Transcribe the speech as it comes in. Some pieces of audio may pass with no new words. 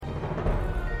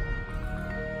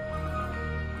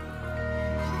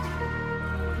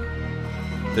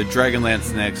the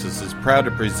Dragonlance Nexus is proud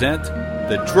to present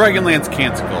the Dragonlance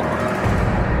Canticle.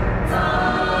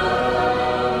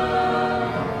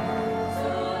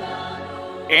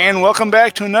 And welcome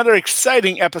back to another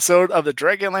exciting episode of the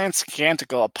Dragonlance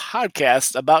Canticle, a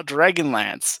podcast about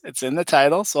Dragonlance. It's in the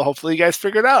title, so hopefully you guys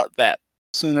figured out that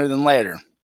sooner than later.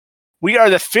 We are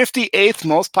the 58th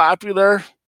most popular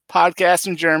podcast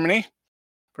in Germany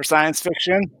for science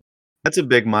fiction. That's a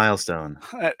big milestone.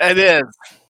 It is.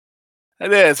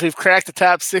 It is. We've cracked the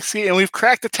top 60, and we've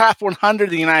cracked the top 100 in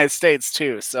the United States,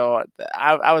 too. So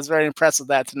I was very impressed with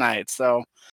that tonight. So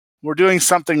we're doing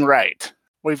something right.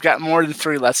 We've got more than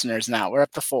 3 listeners now. We're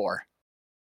up to 4.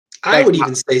 I would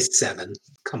even say 7.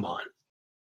 Come on.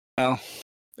 Well,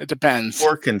 it depends.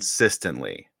 4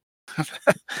 consistently.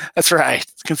 That's right.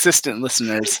 Consistent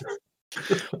listeners.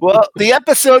 Well, the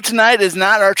episode tonight is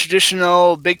not our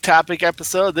traditional big topic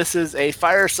episode. This is a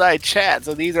fireside chat.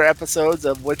 So these are episodes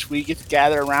of which we get to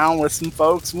gather around with some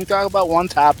folks and we talk about one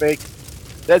topic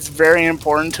that's very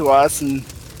important to us. And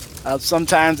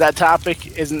sometimes that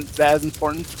topic isn't as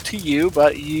important to you,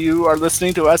 but you are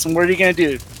listening to us. And what are you going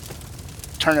to do?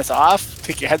 Turn us off?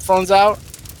 Take your headphones out?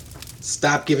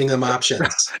 Stop giving them options.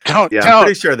 I'm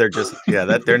pretty sure they're just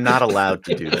that they're not allowed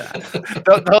to do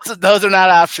that. Those are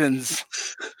not options.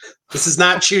 This is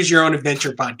not choose your own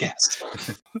adventure podcast.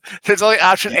 There's only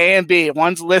option A and B.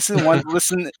 One's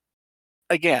listen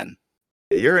again.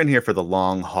 You're in here for the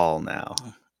long haul now.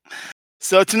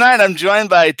 So tonight I'm joined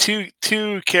by two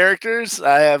characters.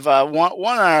 I have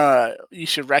one you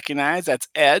should recognize. That's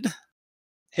Ed.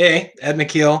 Hey, Ed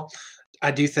McKeel. I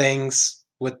do things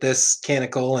with this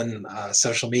canticle and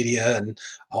social media, and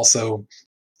also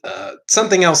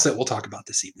something else that we'll talk about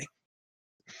this evening.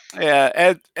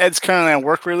 Yeah, Ed's currently on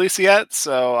work release yet,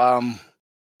 so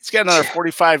he's got another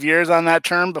 45 years on that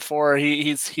term before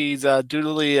he's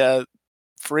dutifully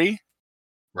free.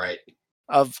 Right.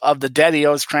 Of the debt he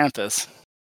owes Krampus.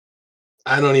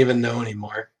 I don't even know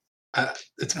anymore.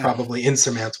 It's probably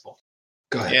insurmountable.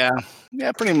 Go ahead.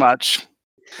 Yeah, pretty much.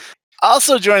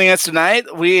 Also joining us tonight,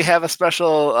 we have a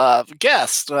special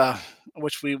guest,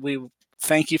 which we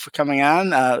thank you for coming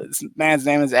on. This man's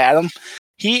name is Adam.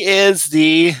 He is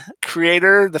the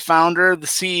creator, the founder, the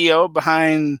CEO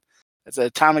behind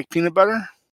Atomic Peanut Butter.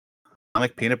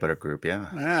 Atomic Peanut Butter Group, yeah.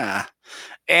 Yeah.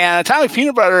 And Atomic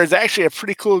Peanut Butter is actually a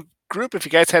pretty cool group if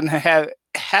you guys haven't had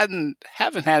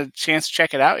a chance to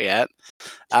check it out yet.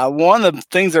 One of the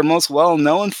things they're most well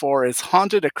known for is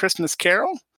Haunted: A Christmas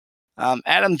Carol.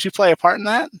 Adam, did you play a part in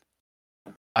that?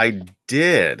 I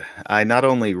did. I not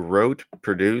only wrote,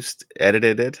 produced,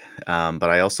 edited it, but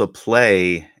I also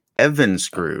play Evan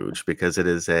Scrooge because it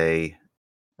is a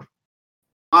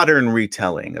modern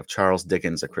retelling of Charles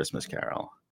Dickens' A Christmas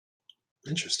Carol.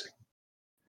 Interesting.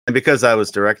 And because I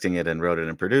was directing it and wrote it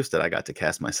and produced it, I got to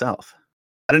cast myself.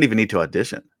 I didn't even need to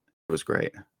audition. It was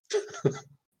great.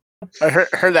 I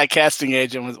heard that casting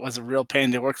agent was a real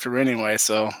pain to work through anyway,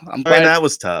 so I'm glad. I mean, that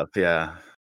was tough, yeah.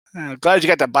 I'm glad you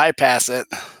got to bypass it.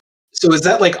 So is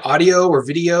that like audio or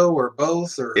video or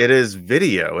both? Or it is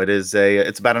video.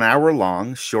 It's about an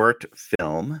hour-long short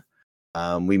film.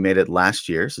 We made it last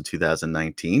year, so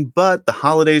 2019, but the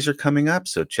holidays are coming up,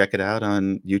 so check it out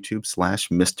on YouTube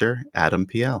 / Mr. Adam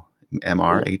PL,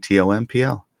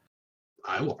 MrAtomPL.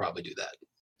 I will probably do that.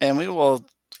 And we will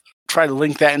try to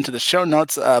link that into the show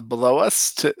notes below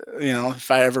us to, if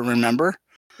I ever remember.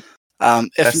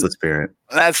 That's the spirit.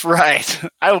 That's right.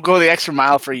 I will go the extra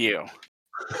mile for you.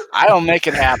 I will make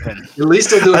it happen. At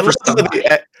least I'll do it for somebody.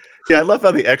 I love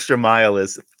how the extra mile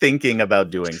is thinking about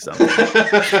doing something.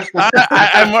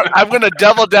 I'm going to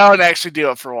double down and actually do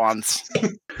it for once.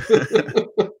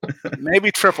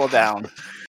 Maybe triple down.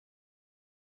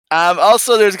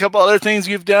 Also, there's a couple other things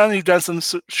you've done. You've done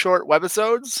some short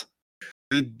webisodes.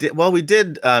 We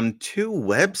did 2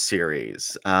 web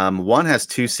series. One has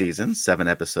 2 seasons, 7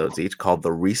 episodes each, called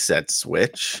The Reset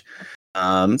Switch.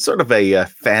 Sort of a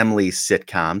family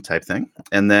sitcom type thing.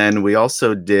 And then we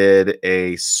also did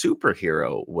a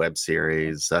superhero web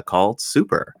series called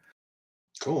Super.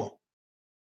 Cool.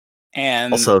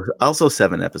 And also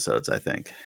 7 episodes, I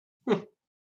think.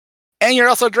 And you're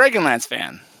also a Dragonlance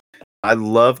fan. I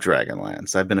love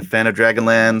Dragonlance. I've been a fan of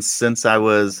Dragonlance since I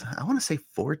was, I want to say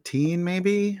 14,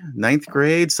 maybe 9th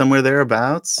grade, somewhere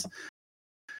thereabouts.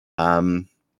 And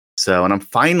I'm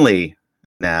finally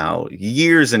now,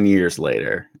 years and years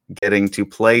later, getting to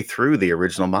play through the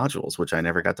original modules, which I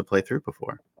never got to play through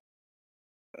before.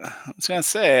 I was gonna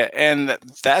say, and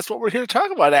that's what we're here to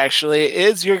talk about. Actually,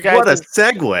 is your guys. What a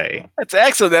segue! That's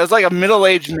excellent. That was like a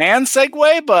middle-aged man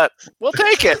segue, but we'll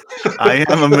take it. I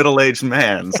am a middle-aged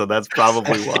man, so that's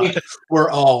probably why.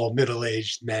 We're all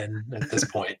middle-aged men at this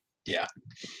point. Yeah.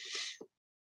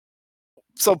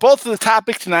 So both of the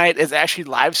topic tonight is actually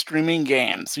live streaming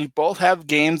games. We both have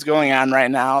games going on right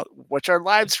now, which are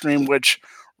live stream, which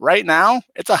right now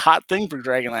it's a hot thing for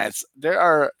Dragonlance. There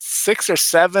are 6 or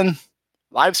 7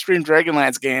 live stream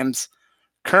Dragonlance games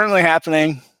currently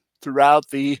happening throughout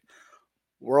the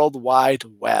World Wide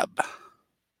Web.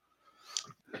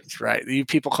 That's right. You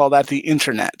people call that the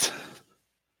internet.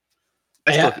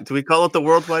 Yeah. Do we call it the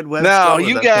World Wide Web? No, still? Is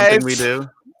you that guys. something we do.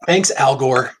 Thanks, Al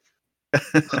Gore.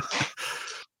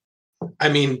 I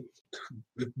mean,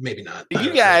 maybe not.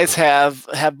 You guys have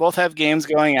both have games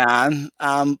going on.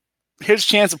 Here's a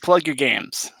chance to plug your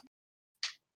games.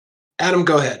 Adam,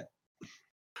 go ahead.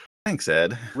 Thanks,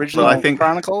 Ed. Original I think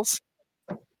Chronicles.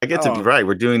 I get to right.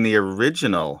 We're doing the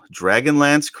original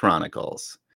Dragonlance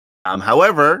Chronicles.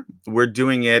 However, we're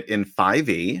doing it in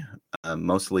 5e,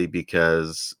 mostly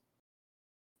because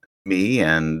me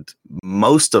and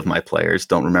most of my players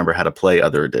don't remember how to play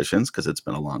other editions because it's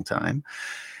been a long time.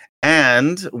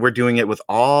 And we're doing it with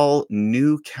all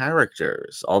new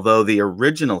characters, although the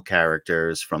original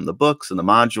characters from the books and the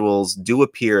modules do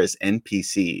appear as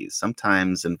NPCs,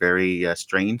 sometimes in very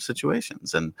strange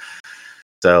situations. And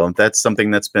so that's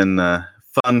something that's been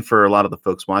fun for a lot of the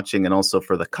folks watching, and also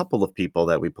for the couple of people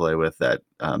that we play with that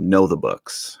know the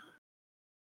books.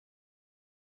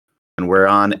 And we're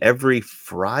on every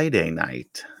Friday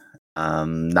night,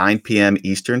 9 p.m.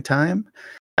 Eastern Time,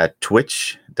 at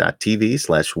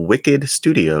twitch.tv/Wicked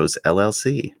Studios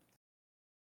LLC.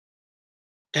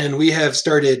 And we have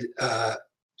started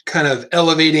kind of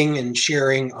elevating and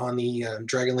sharing on the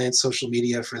Dragonlance social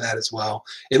media for that as well.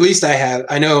 At least I have.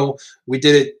 I know we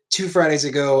did it 2 Fridays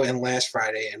ago and last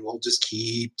Friday, and we'll just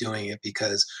keep doing it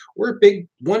because we're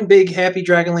one big happy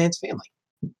Dragonlance family.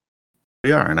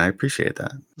 We are, and I appreciate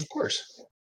that. Of course.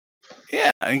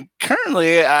 Yeah, and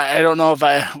currently, I don't know if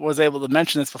I was able to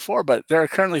mention this before, but there are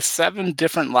currently 7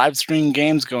 different live stream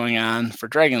games going on for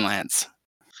Dragonlance.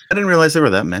 I didn't realize there were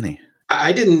that many.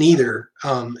 I didn't either.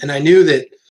 And I knew that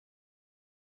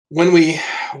when we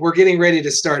were getting ready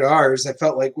to start ours, I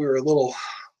felt like we were a little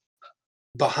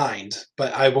behind,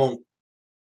 but I won't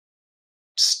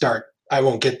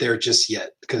get there just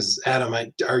yet. Because Adam,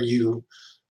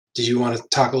 did you want to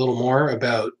talk a little more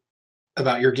about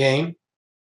your game?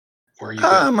 Or are you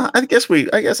good?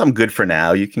 I guess I'm good for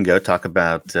now. You can go talk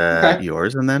about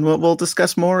yours, and then we'll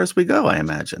discuss more as we go, I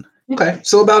imagine. Okay.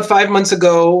 So about 5 months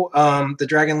ago, the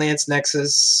Dragonlance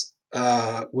Nexus,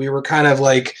 we were kind of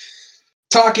like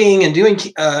talking and doing,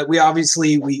 we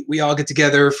all get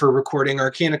together for recording our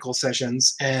Canonical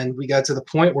sessions, and we got to the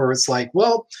point where it's like,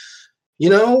 well,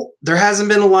 there hasn't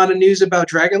been a lot of news about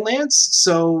Dragonlance,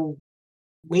 so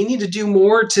we need to do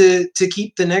more to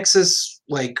keep the Nexus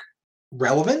like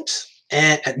relevant,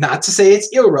 and not to say it's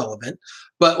irrelevant,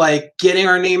 but like getting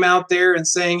our name out there and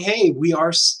saying, hey, we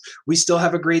still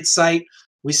have a great site,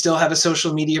 we still have a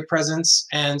social media presence.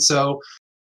 And so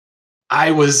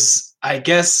I was, I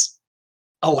guess,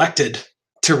 elected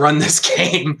to run this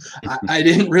game. I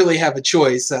didn't really have a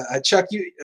choice. Chuck,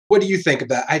 what do you think of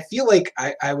that? I feel like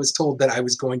I was told that I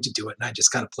was going to do it, and I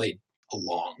just kind of played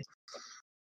along.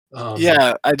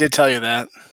 Yeah, I did tell you that.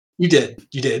 You did.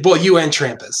 Well, you and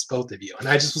Trampus, both of you. And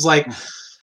I just was like,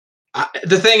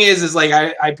 the thing is like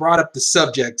I brought up the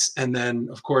subject, and then,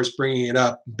 of course, bringing it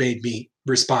up made me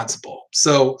responsible.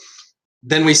 So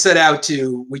then we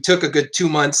took a good 2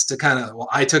 months to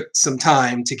I took some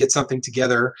time to get something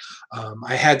together.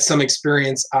 I had some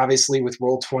experience, obviously, with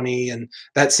Roll20, and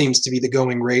that seems to be the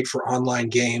going rate for online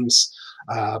games.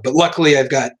 But luckily, I've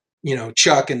got,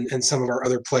 Chuck and some of our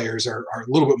other players are a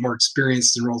little bit more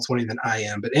experienced in Roll20 than I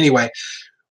am. But anyway,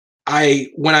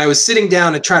 when I was sitting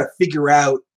down to try to figure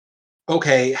out,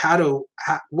 okay,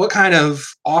 what kind of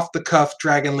off-the-cuff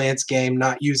Dragonlance game,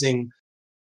 not using,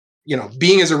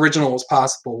 being as original as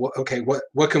possible. Okay,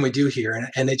 what can we do here?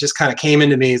 And it just kind of came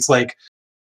into me. It's like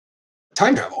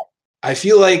time travel. I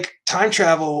feel like time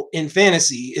travel in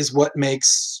fantasy is what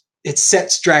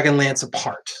sets Dragonlance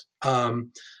apart.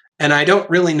 And I don't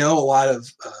really know a lot of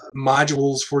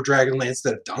modules for Dragonlance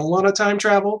that have done a lot of time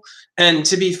travel. And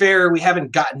to be fair, we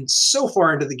haven't gotten so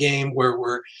far into the game where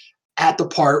we're at the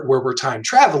part where we're time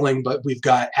traveling, but we've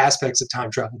got aspects of time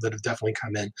travel that have definitely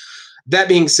come in. That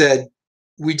being said,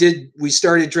 we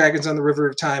started Dragons on the River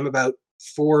of Time about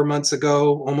 4 months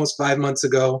ago, almost 5 months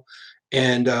ago.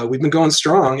 And we've been going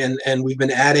strong, and we've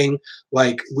been adding,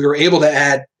 we were able to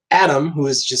add Adam, who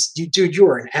is just dude, you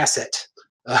are an asset.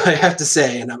 I have to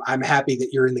say, and I'm happy that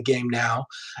you're in the game now,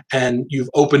 and you've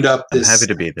opened up this. I'm happy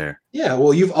to be there. Yeah,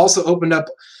 well, you've also opened up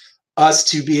us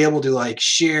to be able to like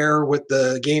share with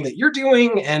the game that you're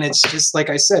doing, and it's just like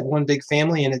I said, one big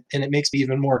family, and it makes me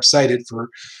even more excited for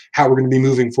how we're going to be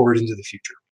moving forward into the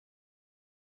future.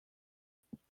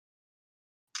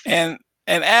 And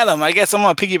Adam, I guess I'm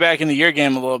going to piggyback into your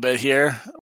game a little bit here.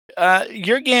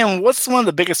 Your game, what's one of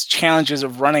the biggest challenges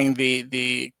of running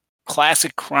the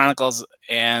Classic Chronicles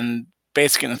and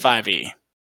Basic and 5e?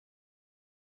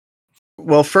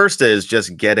 Well, first is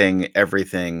just getting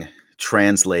everything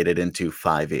translated into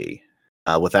 5e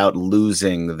without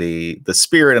losing the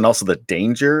spirit and also the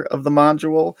danger of the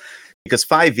module, because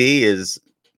 5e is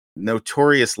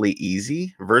notoriously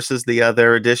easy versus the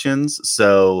other editions.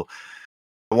 So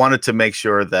I wanted to make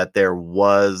sure that there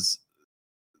was,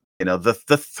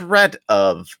 the threat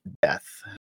of death.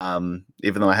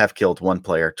 Even though I have killed one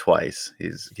player twice,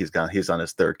 he's on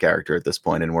his third character at this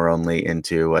point, and we're only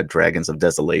into Dragons of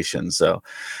Desolation. So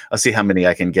I'll see how many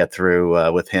I can get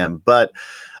through with him. But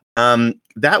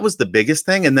that was the biggest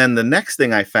thing. And then the next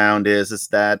thing I found is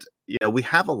that we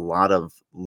have a lot of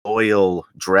loyal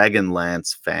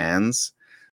Dragonlance fans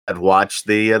that watch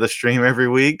the stream every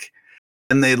week.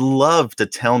 And they love to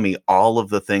tell me all of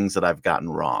the things that I've gotten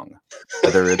wrong,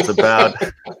 whether it's about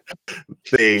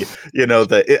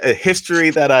the history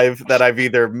that I've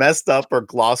either messed up or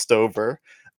glossed over,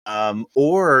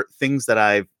 or things that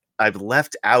I've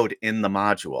left out in the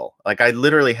module. Like I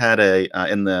literally had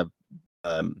in the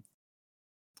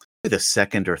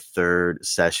second or third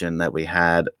session that we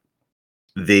had,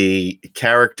 the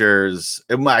characters,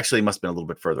 it actually must have been a little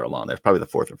bit further along there, probably the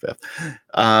fourth or fifth.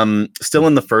 Still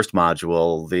in the first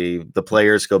module, the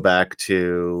players go back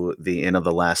to the Inn of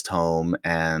the Last Home,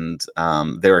 and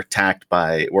they're attacked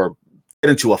or get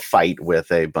into a fight with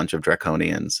a bunch of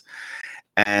Draconians.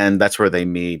 And that's where they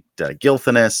meet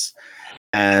Gilthanas.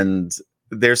 And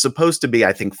there's supposed to be,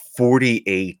 I think,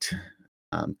 48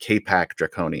 K-Pack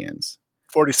Draconians.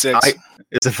 46. Is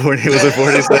it 40? Was it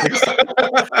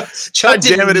 46? Chuck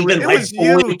damn it! It even was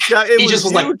you. Chuck. He just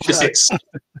was like 46.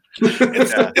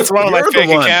 It's one of my fake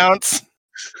accounts.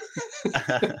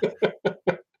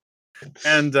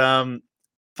 And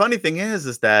funny thing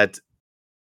is that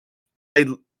I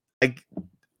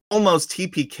almost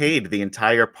TPK'd the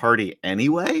entire party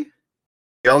anyway.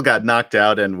 They all got knocked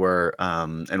out and were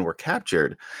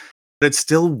captured, but it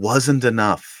still wasn't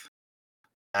enough.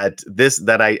 I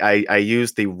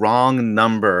used the wrong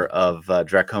number of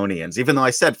Draconians, even though I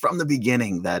said from the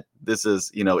beginning that this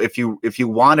is, if you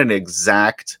want an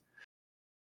exact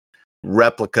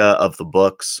replica of the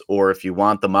books, or if you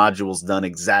want the modules done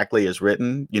exactly as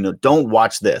written, don't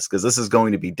watch this, because this is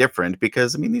going to be different,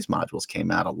 because these modules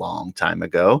came out a long time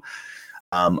ago.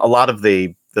 A lot of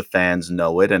the fans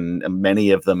know it, and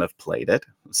many of them have played it.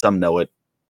 Some know it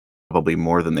probably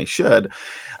more than they should.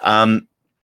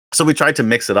 So we tried to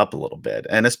mix it up a little bit.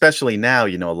 And especially now,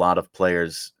 a lot of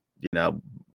players,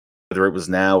 whether it was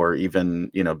now or even,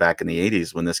 back in the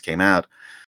 80s when this came out,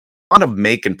 want to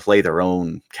make and play their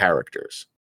own characters.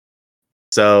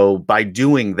 So by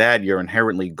doing that, you're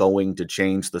inherently going to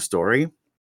change the story,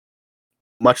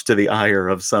 much to the ire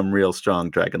of some real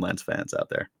strong Dragonlance fans out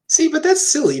there. See, but that's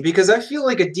silly, because I feel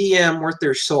like a DM worth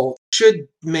their salt should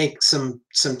make some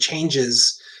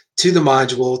changes to the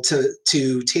module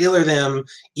to tailor them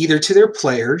either to their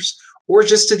players or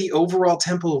just to the overall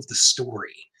tempo of the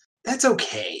story. That's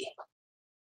okay.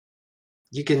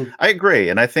 You can. I agree,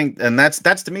 and I think, and that's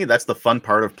to me, that's the fun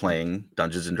part of playing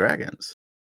Dungeons and Dragons.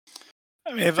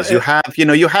 You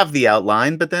have the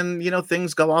outline, but then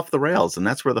things go off the rails, and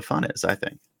that's where the fun is, I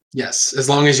think. Yes, as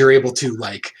long as you're able to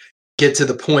get to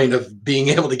the point of being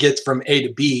able to get from A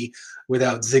to B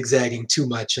without zigzagging too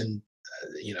much, and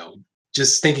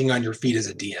just thinking on your feet as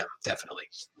a DM, definitely.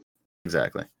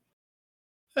 Exactly.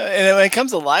 And when it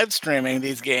comes to live streaming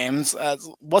these games,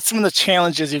 what's some of the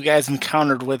challenges you guys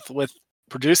encountered with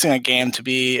producing a game to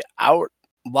be out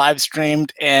live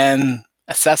streamed and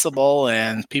accessible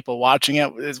and people watching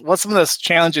it? What's some of those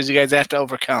challenges you guys have to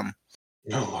overcome?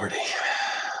 Oh Lordy.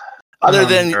 Other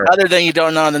than you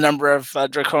don't know the number of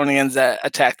Draconians that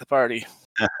attack the party.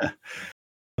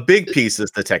 A big piece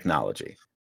is the technology.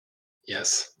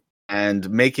 Yes. And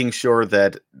making sure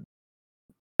that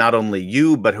not only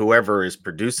you, but whoever is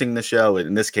producing the show,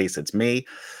 in this case, it's me,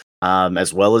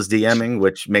 as well as DMing,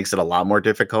 which makes it a lot more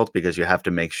difficult, because you have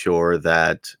to make sure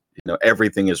that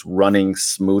everything is running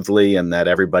smoothly and that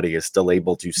everybody is still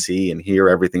able to see and hear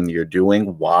everything that you're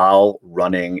doing while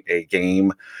running a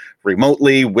game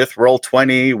remotely with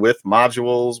Roll20, with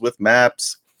modules, with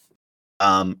maps.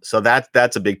 So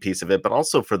that's a big piece of it, but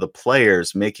also for the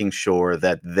players, making sure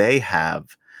that they have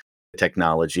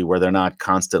technology where they're not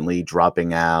constantly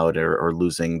dropping out or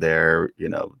losing their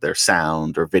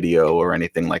sound or video or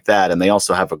anything like that, and they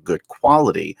also have a good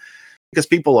quality because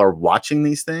people are watching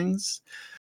these things.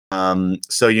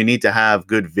 So you need to have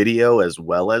good video as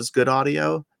well as good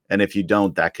audio, and if you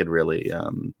don't, that could really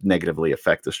negatively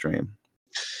affect the stream.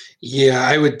 Yeah,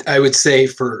 I would say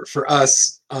for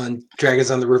us on Dragons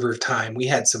on the River of Time, we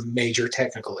had some major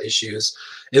technical issues,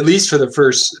 at least for the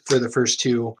first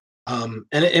two. And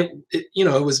it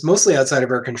was mostly outside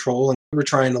of our control, and we were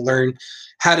trying to learn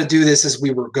how to do this as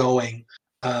we were going.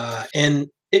 And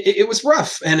it was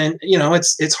rough, and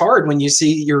it's hard when you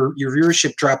see your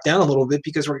viewership drop down a little bit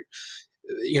because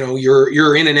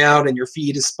you're in and out and your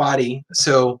feed is spotty.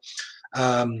 So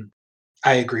I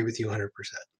agree with you 100%.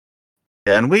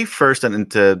 Yeah, and we first and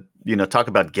to talk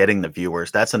about getting the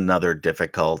viewers, that's another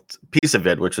difficult piece of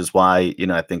it, which is why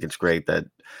I think it's great that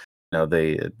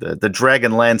the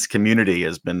Dragonlance community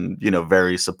has been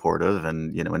very supportive,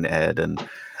 and and Ed and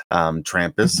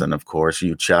Trampus, and of course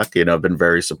you, Chuck, have been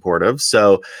very supportive.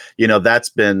 So that's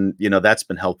been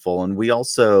helpful. And we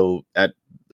also at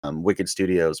Wicked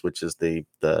Studios, which is the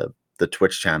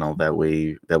Twitch channel that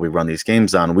we run these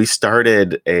games on, we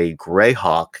started a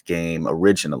Greyhawk game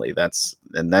originally. That's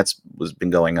been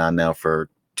going on now for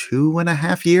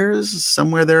 2.5 years,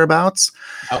 somewhere thereabouts.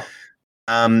 Oh.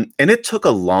 And it took a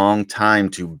long time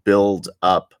to build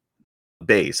up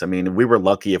base. I mean, we were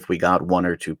lucky if we got 1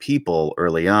 or 2 people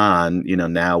early on.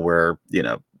 Now we're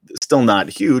still not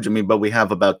huge. I mean, but we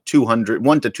have about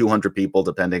 1 to 200 people,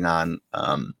 depending on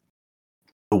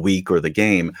the week or the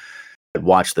game, that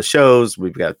watch the shows.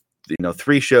 We've got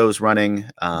 3 shows running.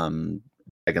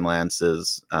 Dragonlance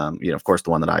is of course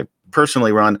the one that I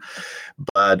personally run,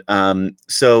 but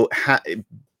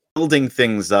building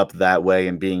things up that way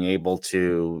and being able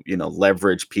to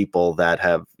leverage people that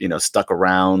have stuck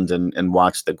around and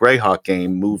watched the Greyhawk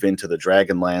game move into the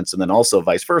Dragonlance, and then also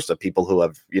vice versa, people who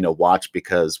have watched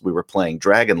because we were playing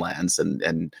Dragonlance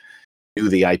and knew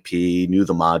the IP, knew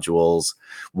the modules,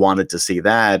 wanted to see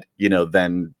that,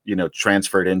 then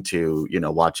transferred into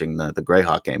watching the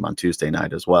Greyhawk game on Tuesday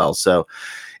night as well. So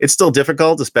it's still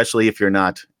difficult, especially if you're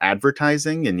not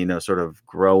advertising and sort of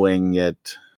growing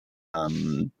it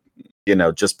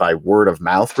just by word of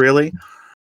mouth, really.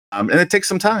 And it takes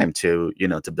some time to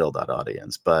to build that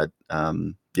audience, but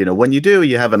when you do,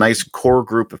 you have a nice core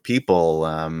group of people.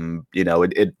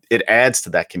 It adds to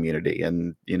that community,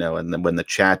 and and then when the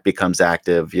chat becomes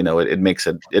active, it makes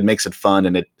it fun,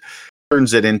 and it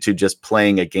turns it into just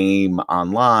playing a game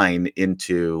online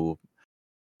into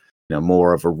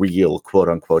more of a real quote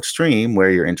unquote stream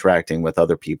where you're interacting with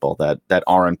other people that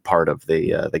aren't part of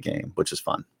the game, which is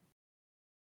fun.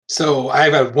 So I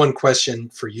have one question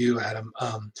for you, Adam.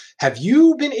 Have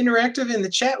you been interactive in the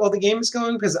chat while the game is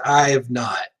going? Because I have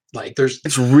not.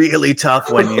 It's really tough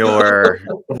when you're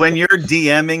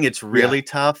DMing. It's really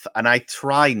tough, and I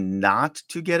try not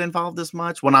to get involved as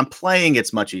much. When I'm playing,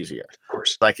 it's much easier. Of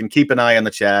course, I can keep an eye on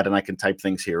the chat and I can type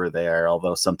things here or there.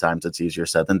 Although sometimes it's easier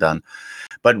said than done.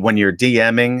 But when you're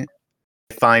DMing,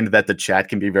 I find that the chat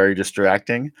can be very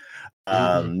distracting.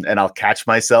 And I'll catch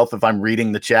myself if I'm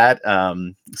reading the chat.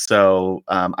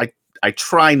 I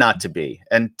try not to be.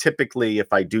 And typically,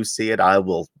 if I do see it, I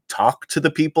will talk to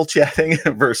the people chatting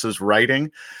versus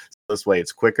writing. This way,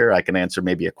 it's quicker. I can answer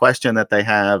maybe a question that they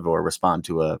have or respond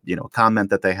to a comment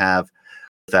that they have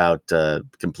without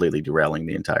completely derailing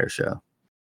the entire show.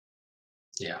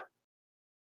 Yeah.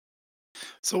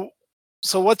 So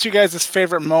what's your guys'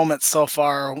 favorite moment so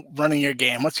far running your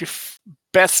game? What's your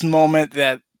best moment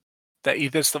that you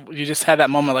just had that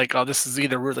moment like, oh, this is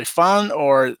either really fun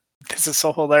or this is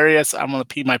so hilarious, I'm gonna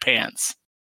pee my pants?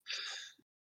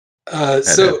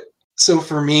 So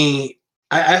for me,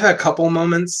 I've had a couple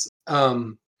moments.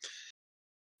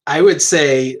 I would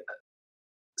say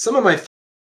some of my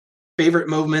favorite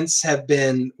moments have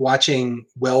been watching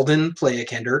Weldon play a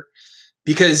Kender,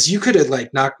 because you could have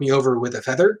knocked me over with a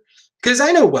feather. Because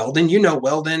I know Weldon,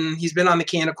 Weldon. He's been on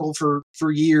Mechanical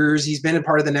for years. He's been a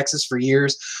part of the Nexus for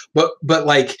years. But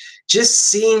just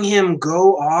seeing him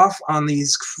go off on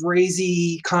these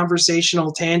crazy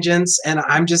conversational tangents, and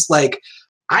I'm just I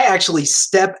actually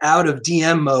step out of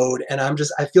DM mode, and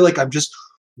I feel like I'm just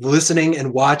listening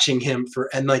and watching him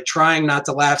trying not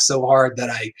to laugh so hard that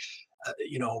I,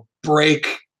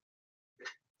 break.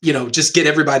 Just get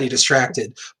everybody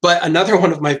distracted. But another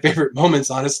one of my favorite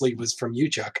moments, honestly, was from you,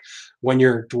 Chuck, when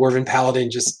your Dwarven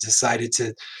Paladin just decided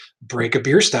to break a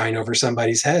beer stein over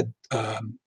somebody's head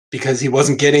because he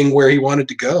wasn't getting where he wanted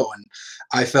to go. And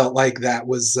I felt like that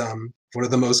was one of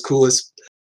the most coolest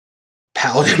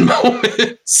paladin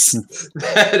moments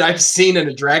that I've seen in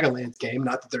a Dragonlance game.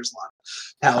 Not that there's a lot of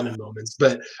paladin moments,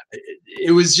 but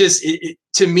it was just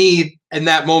to me in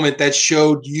that moment that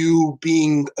showed you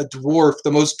being a dwarf,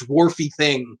 the most dwarfy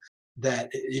thing that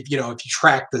if you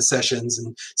track the sessions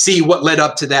and see what led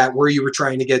up to that, where you were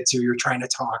trying to get to, you're trying to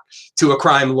talk to a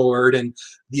crime lord and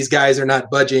these guys are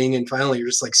not budging, and finally you're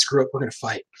just like, screw it, we're gonna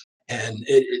fight. And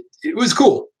it was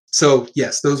cool. So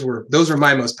yes, those were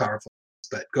my most powerful.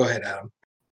 But go ahead, Adam.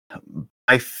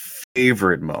 My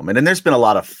favorite moment, and there's been a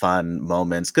lot of fun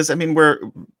moments because I mean we're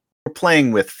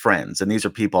playing with friends, and these are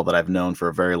people that I've known for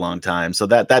a very long time, so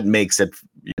that makes it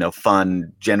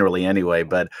fun generally anyway.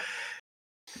 But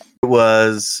it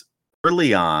was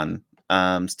early on,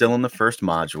 still in the first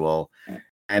module,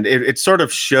 and it sort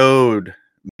of showed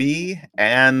me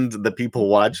and the people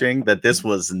watching that this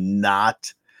was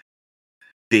not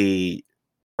the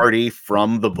party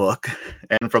from the book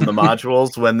and from the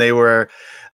modules when they were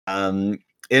in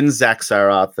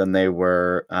Zaxaroth and they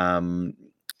were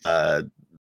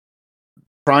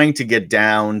trying to get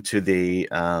down to the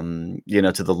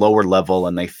to the lower level,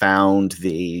 and they found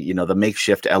the the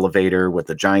makeshift elevator with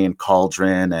the giant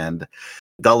cauldron, and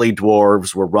gully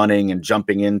dwarves were running and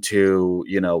jumping into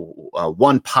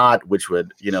one pot, which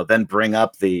would then bring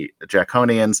up the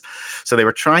draconians. So they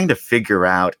were trying to figure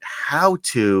out how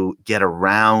to get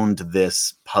around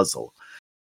this puzzle.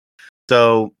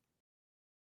 So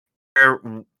their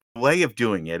way of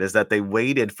doing it is that they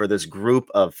waited for this group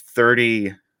of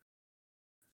 30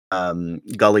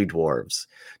 gully dwarves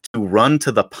to run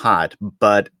to the pot,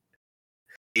 but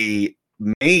the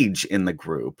mage in the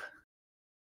group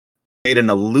made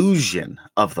an illusion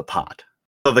of the pot.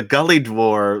 So the gully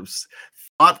dwarves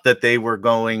thought that they were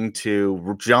going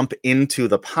to jump into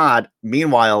the pot.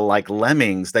 Meanwhile, like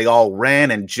lemmings, they all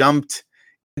ran and jumped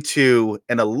into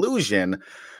an illusion,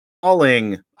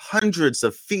 falling hundreds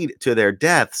of feet to their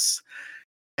deaths.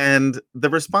 And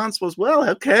the response was, well,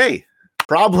 okay,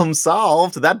 problem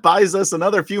solved. That buys us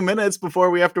another few minutes before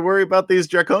we have to worry about these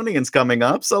draconians coming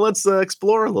up. So let's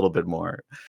explore a little bit more.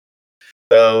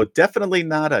 So definitely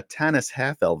not a Tanis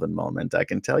half-elven moment, I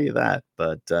can tell you that.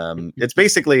 But it's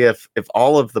basically if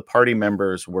all of the party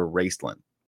members were Raistlin.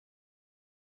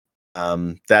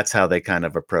 That's how they kind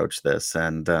of approach this,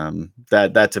 and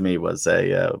that to me was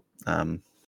a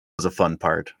fun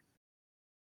part.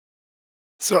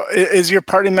 So is your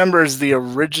party members the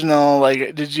original,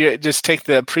 like, did you just take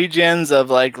the pre-gens of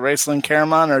like Raistlin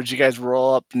Caramon, or did you guys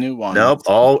roll up new ones? Nope,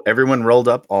 everyone rolled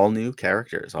up all new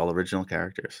characters, all original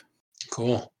characters.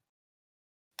 Cool.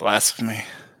 Blasphemy.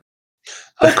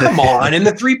 Oh, come on. In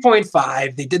the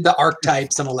 3.5, they did the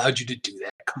archetypes and allowed you to do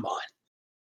that. Come on.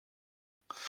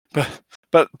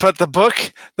 But the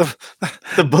book, the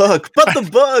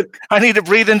book. I need to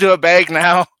breathe into a bag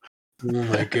now. Oh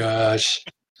my gosh.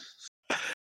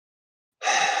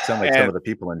 Sound like some of the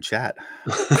people in chat.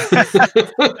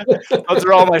 Those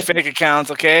are all my fake accounts,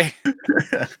 okay?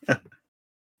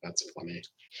 That's funny.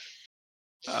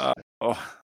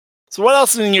 So what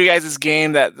else in your guys'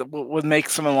 game that would make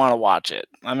someone want to watch it?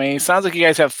 I mean, it sounds like you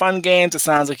guys have fun games. It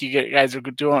sounds like you guys are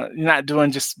you're not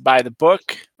doing just by the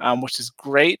book, which is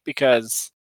great,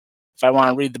 because if I want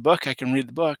to read the book, I can read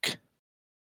the book.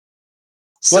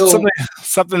 So, what's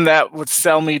something that would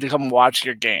sell me to come watch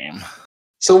your game?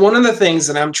 So one of the things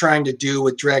that I'm trying to do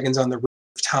with Dragons on the River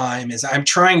of Time is I'm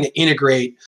trying to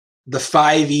integrate the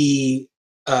 5e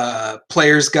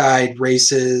player's guide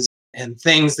races and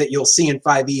things that you'll see in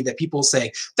 5e that people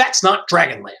say, that's not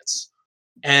Dragonlance.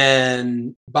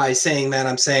 And by saying that,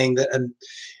 I'm saying that,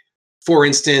 for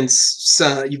instance,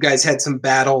 you guys had some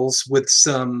battles with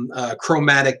some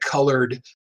chromatic colored,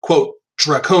 quote,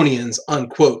 draconians,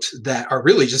 unquote, that are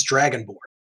really just Dragonborn.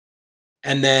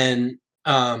 And then,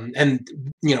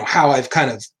 how I've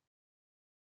kind of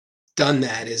done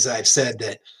that is I've said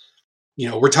that,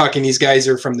 we're talking, these guys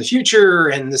are from the future,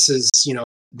 and this is,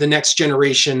 the next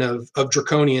generation of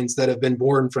draconians that have been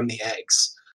born from the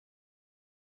eggs.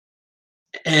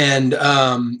 And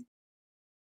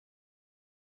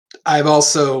I've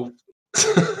also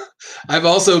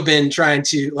been trying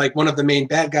to, like, one of the main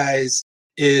bad guys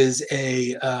is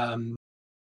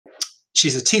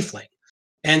she's a tiefling.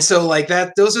 And so like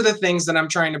that, those are the things that I'm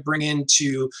trying to bring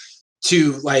into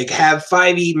to like have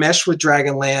 5e mesh with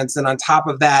Dragonlance. And on top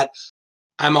of that,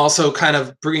 I'm also kind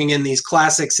of bringing in these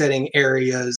classic setting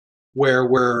areas where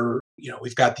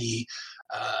we've got the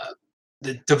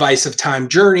device of time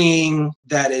journeying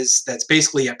that's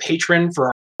basically a patron for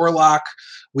our warlock.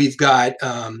 We've got,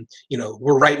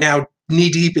 we're right now knee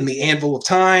deep in the anvil of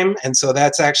time, and so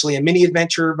that's actually a mini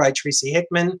adventure by Tracy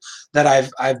Hickman that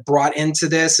I've brought into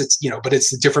this. It's but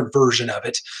it's a different version of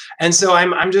it, and so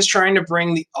I'm just trying to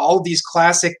bring all of these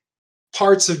classic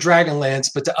parts of Dragonlance,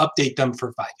 but to update them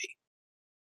for 5e.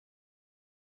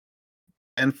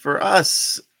 And for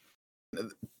us,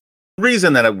 the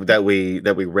reason that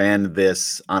we ran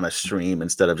this on a stream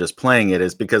instead of just playing it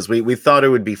is because we thought it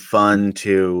would be fun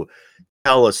to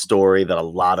tell a story that a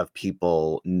lot of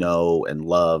people know and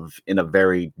love in a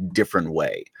very different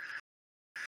way.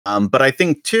 But I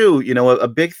think too, a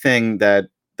big thing that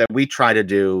we try to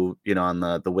do, on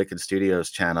the Wicked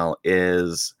Studios channel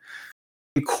is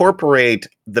incorporate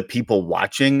the people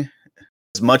watching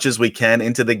as much as we can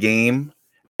into the game,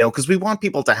 because we want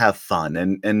people to have fun,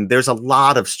 and there's a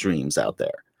lot of streams out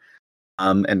there.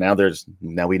 And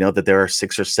now we know that there are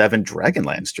 6 or 7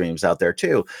 Dragonlance streams out there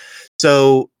too.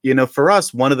 So, for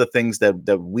us, one of the things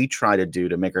that we try to do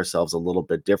to make ourselves a little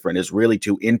bit different is really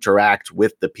to interact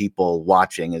with the people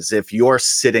watching as if you're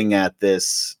sitting at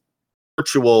this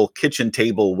virtual kitchen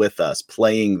table with us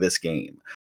playing this game.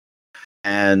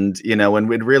 And,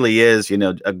 and it really is,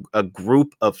 a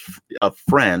group of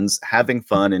friends having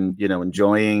fun and,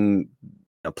 enjoying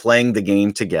playing the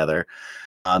game together.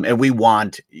 And we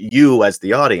want you as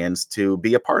the audience to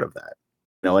be a part of that,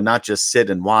 and not just sit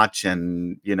and watch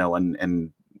and,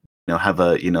 have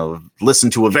listen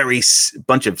to a very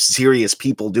bunch of serious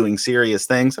people doing serious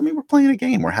things. I mean, we're playing a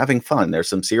game, we're having fun. There's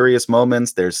some serious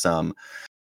moments, there's some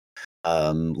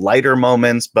lighter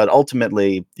moments, but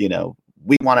ultimately,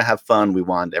 we want to have fun. We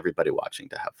want everybody watching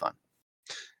to have fun.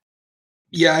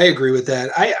 Yeah, I agree with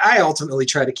that. I ultimately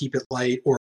try to keep it light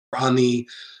or on the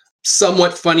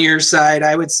somewhat funnier side.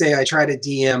 I would say I try to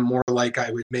DM more like I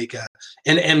would make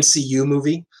an MCU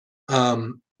movie.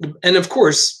 And of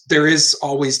course, there is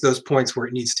always those points where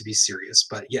it needs to be serious.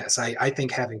 But yes, I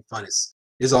think having fun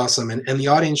is awesome, and the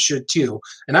audience should too.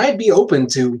 And I'd be open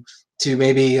to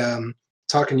maybe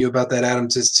talking to you about that,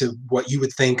 Adams, as to what you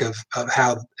would think of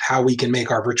how we can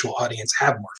make our virtual audience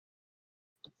have more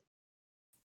fun.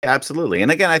 Absolutely.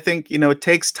 And again, I think, it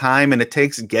takes time and it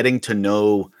takes getting to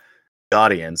know the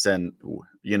audience. And,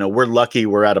 we're lucky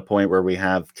we're at a point where we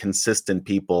have consistent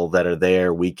people that are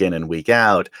there week in and week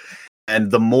out.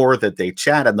 And the more that they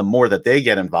chat and the more that they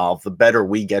get involved, the better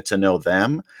we get to know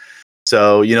them.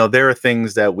 So, there are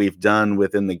things that we've done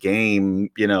within the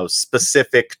game,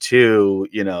 specific to,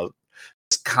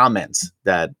 comments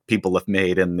that people have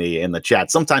made in the chat,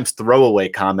 sometimes throwaway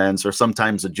comments or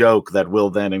sometimes a joke that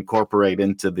we'll then incorporate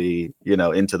into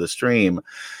the stream,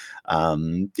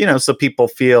 so people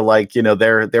feel like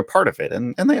they're part of it,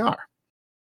 and they are.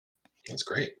 That's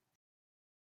great.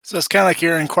 So it's kind of like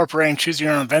you're incorporating choose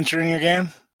your own adventure in your game.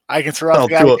 I can throw out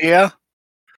the idea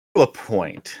to a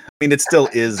point. I mean, it still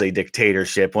is a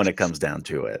dictatorship when it comes down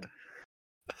to it,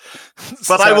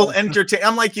 but I will entertain.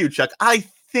 I'm like you, Chuck. I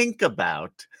think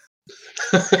about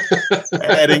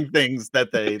adding things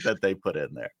that they put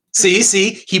in there.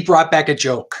 See, he brought back a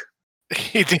joke.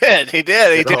 He did. He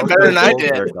did better than I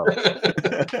did.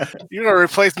 You're gonna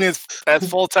replace me as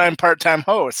full-time, part-time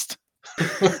host.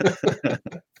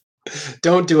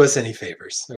 Don't do us any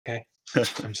favors, okay?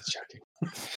 I'm just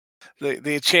joking.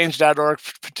 The change.org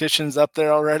petition's up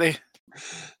there already.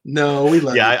 No, we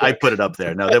love Yeah, I put it up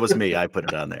there. No, that was me. I put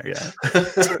it on there. Yeah.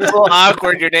 It's a little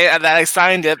awkward your name that I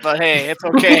signed it, but hey, it's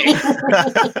okay.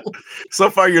 So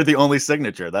far, you're the only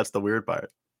signature. That's the weird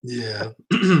part. Yeah.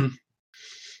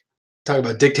 Talk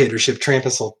about dictatorship.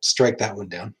 Trampus will strike that one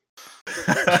down.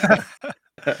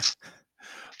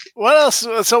 What else?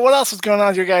 So what else is going on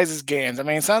with your guys' games? I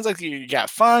mean, it sounds like you got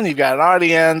fun, you've got an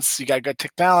audience, you got good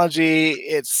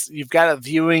technology. You've got it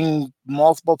viewing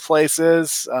multiple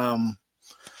places.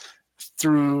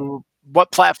 Through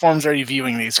what platforms are you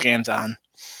viewing these games on?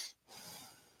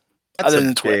 Other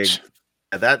than Twitch.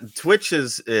 That Twitch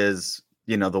is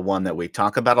the one that we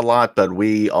talk about a lot, but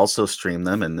we also stream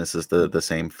them, and this is the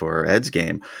same for Ed's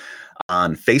game,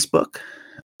 on Facebook,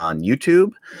 on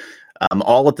YouTube,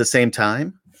 all at the same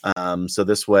time. So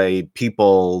this way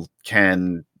people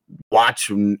can watch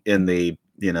in the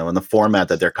format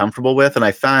that they're comfortable with. And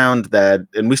I found that,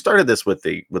 and we started this with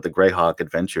the Greyhawk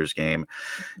Adventures game,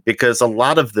 because a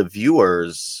lot of the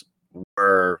viewers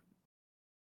were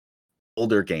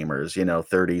older gamers,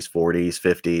 30s,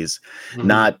 40s, 50s,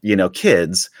 not,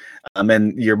 kids.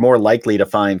 And you're more likely to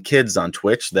find kids on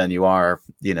Twitch than you are,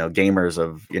 gamers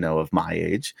of my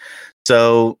age.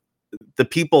 So the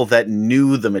people that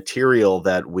knew the material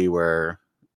that we were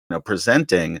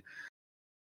presenting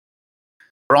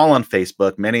We're all on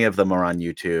Facebook. Many of them are on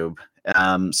YouTube.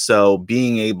 So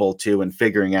being able to and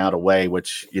figuring out a way,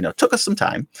 which, took us some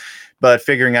time, but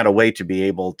figuring out a way to be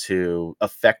able to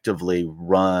effectively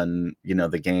run,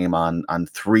 the game on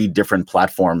 3 different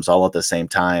platforms all at the same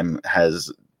time has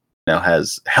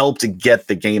helped get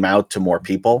the game out to more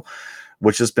people,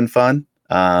 which has been fun.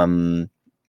 So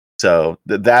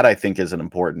that I think is an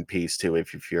important piece too.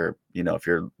 If you're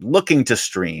looking to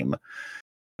stream,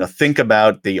 think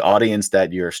about the audience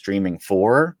that you're streaming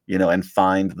for, and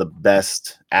find the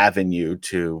best avenue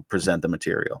to present the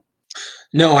material.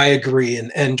 No, I agree.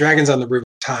 And Dragons on the River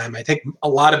of Time, I think a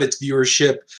lot of its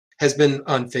viewership has been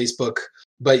on Facebook,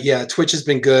 but yeah, Twitch has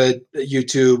been good.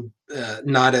 YouTube,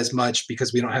 not as much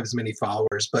because we don't have as many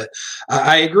followers, but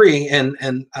I agree. And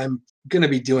I'm going to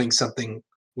be doing something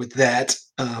with that.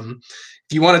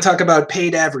 If you want to talk about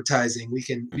paid advertising, we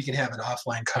can have an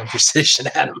offline conversation,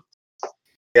 Adam.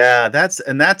 Yeah, that's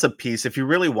a piece. If you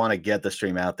really want to get the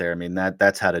stream out there, I mean,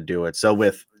 that's how to do it. So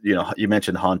with, you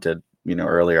mentioned Haunted,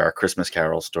 earlier, our Christmas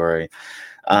Carol story.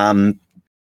 I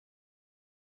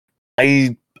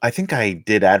think I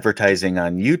did advertising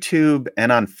on YouTube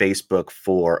and on Facebook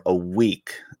for a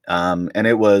week. And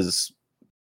it was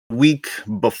a week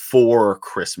before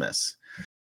Christmas.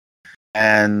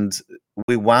 And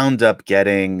we wound up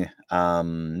getting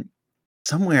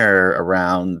somewhere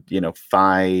around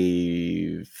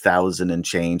 5,000 and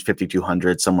change,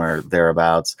 5,200, somewhere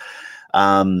thereabouts,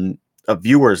 of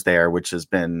viewers there, which has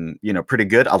been pretty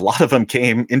good. A lot of them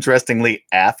came, interestingly,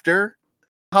 after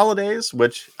holidays,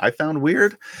 which I found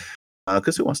weird,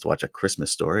 because who wants to watch A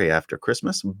Christmas Story after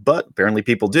Christmas? But apparently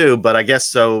people do. But I guess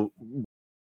so.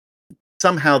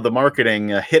 Somehow the marketing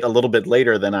hit a little bit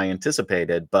later than I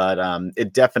anticipated, but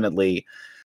it definitely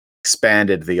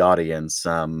expanded the audience,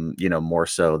 more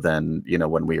so than,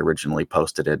 when we originally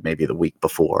posted it, maybe the week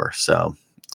before. So,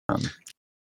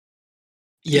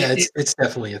 yeah, it's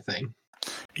definitely a thing.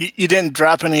 You didn't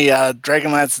drop any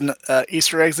Dragonlance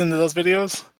Easter eggs into those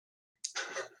videos?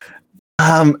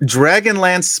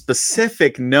 Dragonlance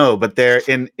specific, no, but there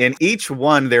in each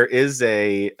one there is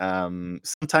a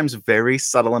sometimes very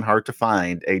subtle and hard to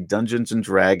find a Dungeons and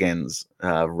Dragons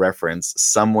reference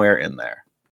somewhere in there.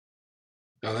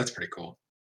 Oh, that's pretty cool.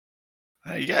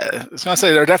 Yeah, I was gonna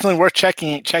say they're definitely worth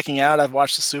checking out. I've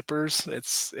watched the Supers.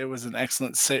 It was an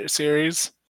excellent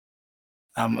series.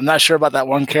 I'm not sure about that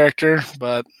one character,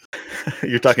 but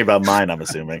you're talking about mine, I'm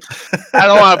assuming. I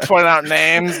don't want to point out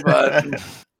names, but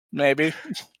maybe.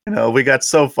 We got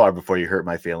so far before you hurt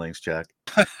my feelings, Chuck.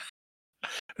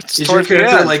 Is your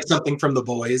character like something from The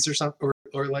Boys or something,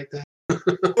 or like that?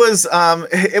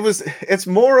 It's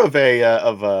more of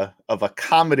a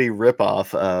comedy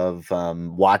ripoff of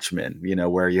Watchmen,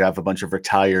 where you have a bunch of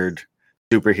retired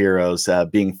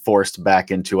superheroes being forced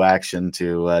back into action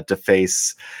to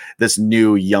face this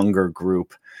new younger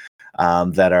group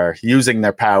that are using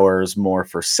their powers more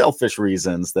for selfish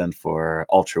reasons than for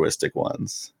altruistic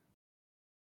ones.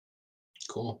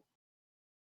 Cool.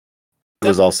 It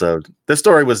was also, the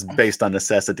story was based on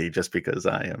necessity, just because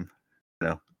I am,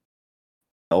 an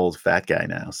old fat guy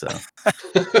now. So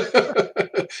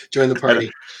join the party.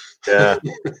 Yeah.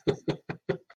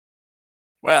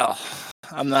 Well,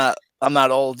 I'm not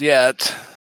old yet.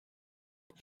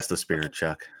 That's the spirit,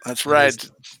 Chuck. That's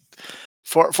right.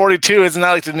 42 isn't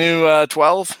that like the new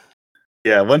 12?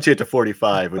 Yeah, once you hit to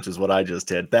 45, which is what I just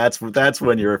hit, that's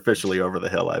when you're officially over the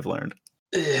hill, I've learned.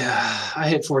 Yeah, I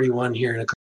hit 41 here in a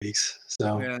couple weeks.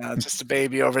 So yeah, just a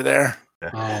baby over there.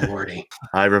 Oh, Lordy.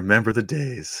 I remember the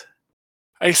days.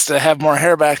 I used to have more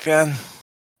hair back then.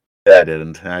 I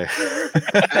didn't. I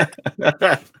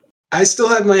still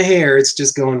have my hair. It's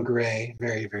just going gray.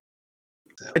 Very, very.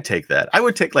 So. I'd take that. I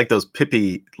would take like those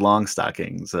Pippi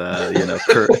Longstockings,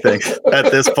 thing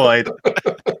at this point. And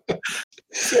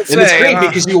it's great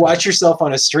because you watch yourself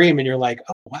on a stream and you're like,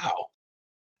 oh,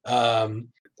 wow.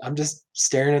 I'm just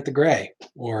staring at the gray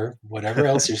or whatever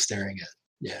else you're staring at.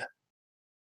 Yeah.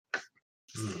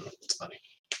 It's funny.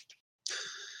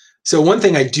 So one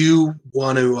thing I do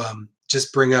want to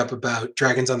just bring up about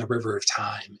Dragons on the River of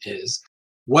Time is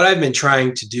what I've been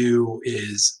trying to do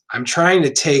is I'm trying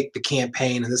to take the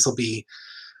campaign, and this will be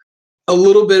a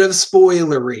little bit of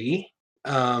spoilery,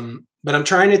 but I'm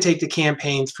trying to take the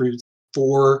campaign through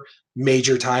 4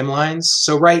 major timelines.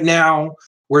 So right now,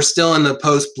 we're still in the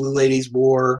post-Blue Ladies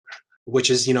War, which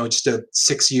is, just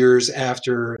 6 years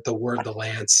after the War of the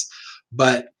Lance.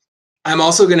 But I'm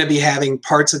also going to be having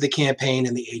parts of the campaign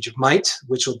in the Age of Might,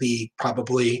 which will be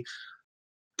probably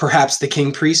perhaps the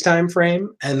King Priest time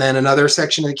frame, and then another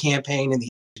section of the campaign in the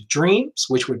Age of Dreams,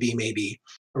 which would be maybe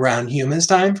around Humans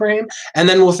time frame. And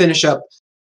then we'll finish up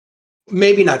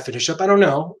maybe not finish up, I don't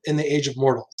know, in the Age of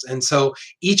Mortals. And so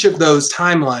each of those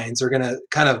timelines are going to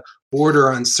kind of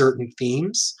border on certain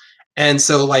themes. And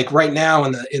so like right now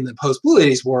in the post Blue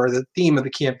Ladies War, the theme of the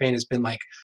campaign has been like,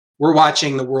 we're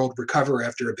watching the world recover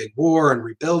after a big war and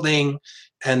rebuilding.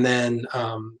 And then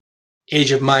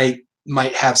Age of Might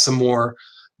might have some more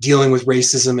dealing with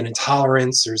racism and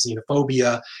intolerance or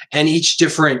xenophobia. And each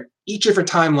different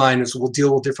timeline will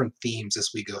deal with different themes as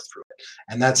we go through it.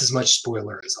 And that's as much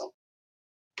spoiler as I'll.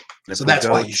 So that's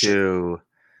why you should.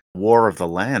 War of the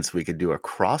Lands, we could do a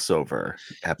crossover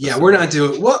episode. Yeah, we're not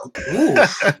doing what?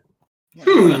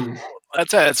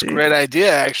 That's a great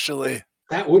idea, actually.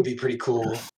 That would be pretty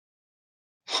cool.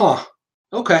 Huh.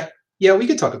 Okay. Yeah, we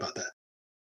could talk about that.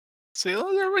 See,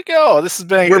 there we go. This has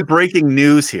been. We're breaking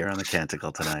news here on the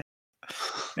Canticle tonight.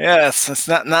 Yes, it's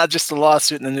not just a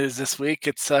lawsuit in the news this week.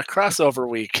 It's a crossover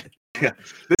week. Yeah,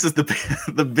 this is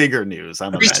the bigger news.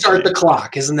 Restart the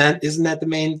clock. Isn't that the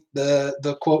main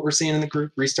the quote we're seeing in the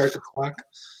group? Restart the clock.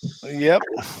 Yep.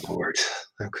 Lord.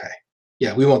 Okay.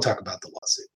 Yeah, we won't talk about the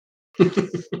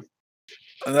lawsuit.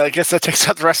 I guess that takes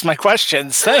out the rest of my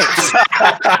questions. Thanks.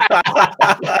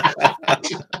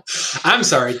 I'm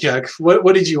sorry, Chuck.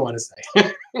 What did you want to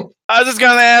say? I was just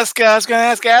going to ask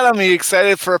Adam. Are you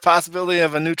excited for a possibility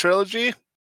of a new trilogy?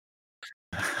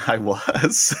 I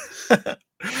was.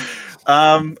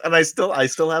 And I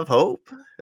still have hope.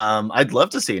 I'd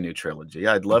love to see a new trilogy.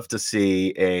 I'd love to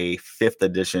see a 5th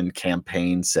edition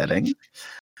campaign setting.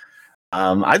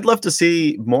 I'd love to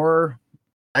see more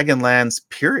Dragonlance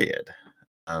period.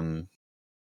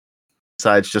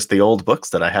 Besides just the old books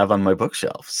that I have on my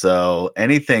bookshelf. So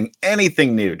anything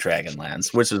new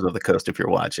Dragonlance, Wizards of the Coast, if you're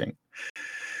watching.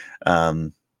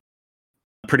 I'm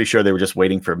pretty sure they were just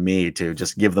waiting for me to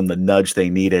just give them the nudge they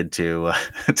needed to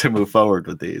move forward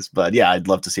with these. But yeah, I'd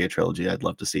love to see a trilogy. I'd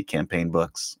love to see campaign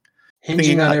books.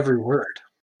 Hinging on every word.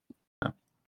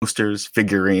 Posters,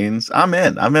 figurines. I'm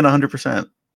in 100%.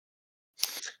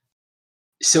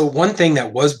 So one thing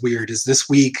that was weird is this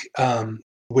week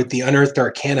with the Unearthed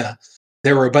Arcana,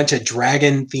 there were a bunch of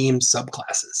dragon-themed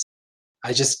subclasses.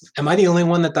 Am I the only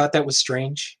one that thought that was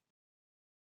strange?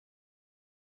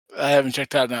 I haven't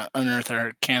checked out Unearthed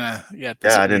Arcana yet.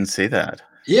 Yeah, I didn't see that.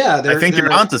 Yeah. I think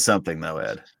you're onto something, though,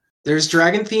 Ed. There's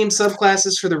dragon-themed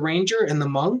subclasses for the Ranger and the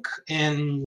Monk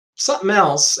and something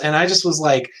else. And I just was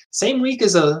like, same week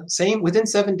as within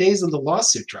 7 days of the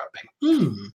lawsuit dropping.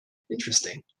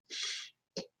 Interesting.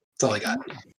 That's all I got.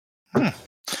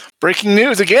 Breaking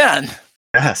news again.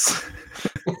 Yes.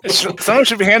 Someone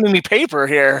should be handing me paper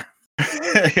here.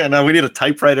 Yeah, no, we need a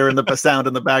typewriter in the sound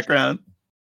in the background.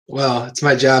 Well, it's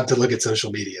my job to look at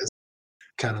social media.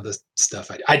 Kind of the stuff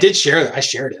I did share that. I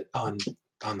shared it on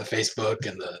the Facebook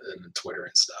and the Twitter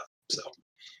and stuff. So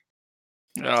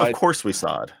of course we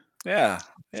saw it. Yeah.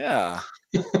 I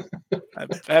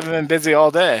haven't been busy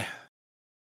all day.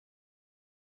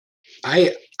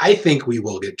 I think we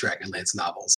will get Dragonlance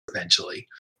novels eventually.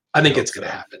 I think it's going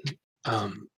to happen.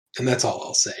 And that's all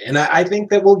I'll say. And I think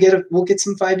that we'll get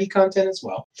some 5e content as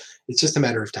well. It's just a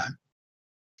matter of time.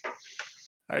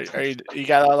 You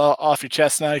got it all off your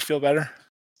chest now? You feel better?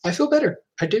 I feel better.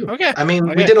 I do. Okay. I mean,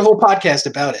 we did a whole podcast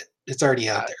about it. It's already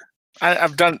out there.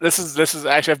 I've done this is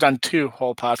actually I've done 2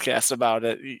 whole podcasts about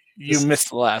it. You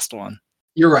missed the last one.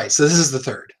 You're right. So this is the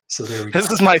third. So there we go.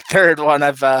 This is my 3rd one.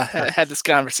 I've had this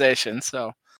conversation.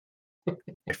 So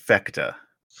Effecta.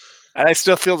 And I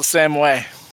still feel the same way.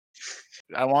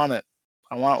 I want it.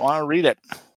 I want to read it.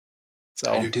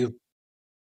 So I do too.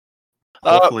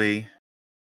 Hopefully,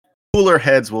 cooler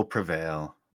heads will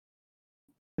prevail.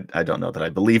 I don't know that I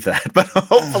believe that, but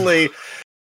hopefully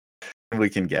we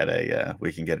can get a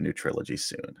new trilogy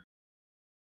soon.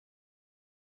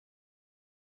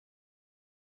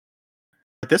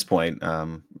 At this point,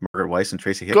 Margaret Weiss and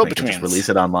Tracy Hickman can just release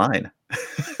it online.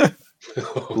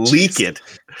 Leak it.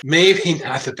 Maybe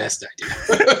not the best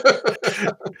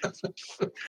idea.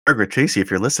 Margaret, Tracy, if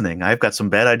you're listening, I've got some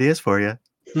bad ideas for you.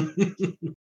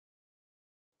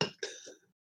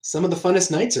 Some of the funnest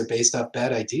nights are based off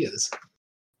bad ideas.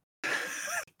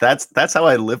 That's how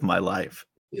I live my life.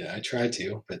 Yeah, I try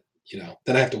to, but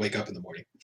then I have to wake up in the morning.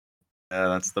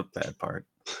 That's the bad part.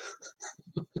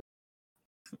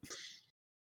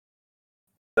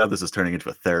 Now this is turning into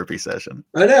a therapy session.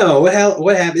 I know. What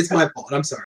happened? It's my fault. I'm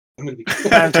sorry. I'm gonna be.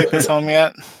 Haven't taken this home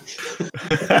yet.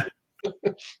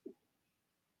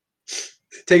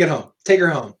 Take it home. Take her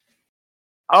home.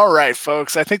 All right,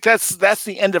 folks. I think that's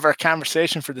the end of our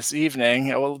conversation for this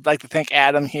evening. I would like to thank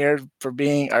Adam here for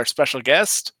being our special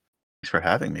guest. Thanks for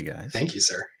having me, guys. Thank you,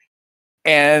 sir.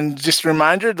 And just a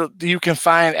reminder that you can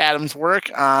find Adam's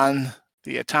work on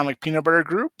the Atomic Peanut Butter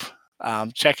Group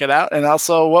check it out. And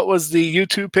also, what was the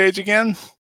YouTube page again?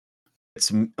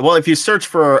 Well, if you search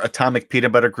for Atomic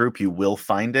Peanut Butter Group, you will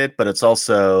find it, but it's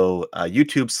also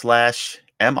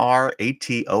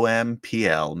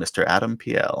YouTube/MRATOMPL, Mr. Adam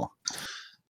PL.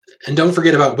 And don't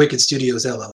forget about Wicked Studios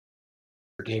LLC.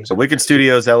 Games. So Wicked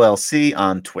Studios LLC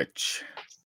on Twitch.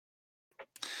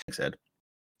 Thanks, Ed.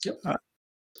 Yep.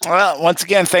 Well, once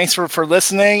again, thanks for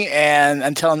listening, and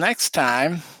until next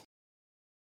time,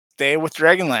 stay with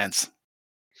Dragonlance.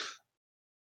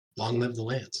 Long live the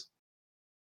Lance.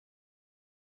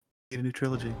 Get a new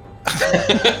trilogy.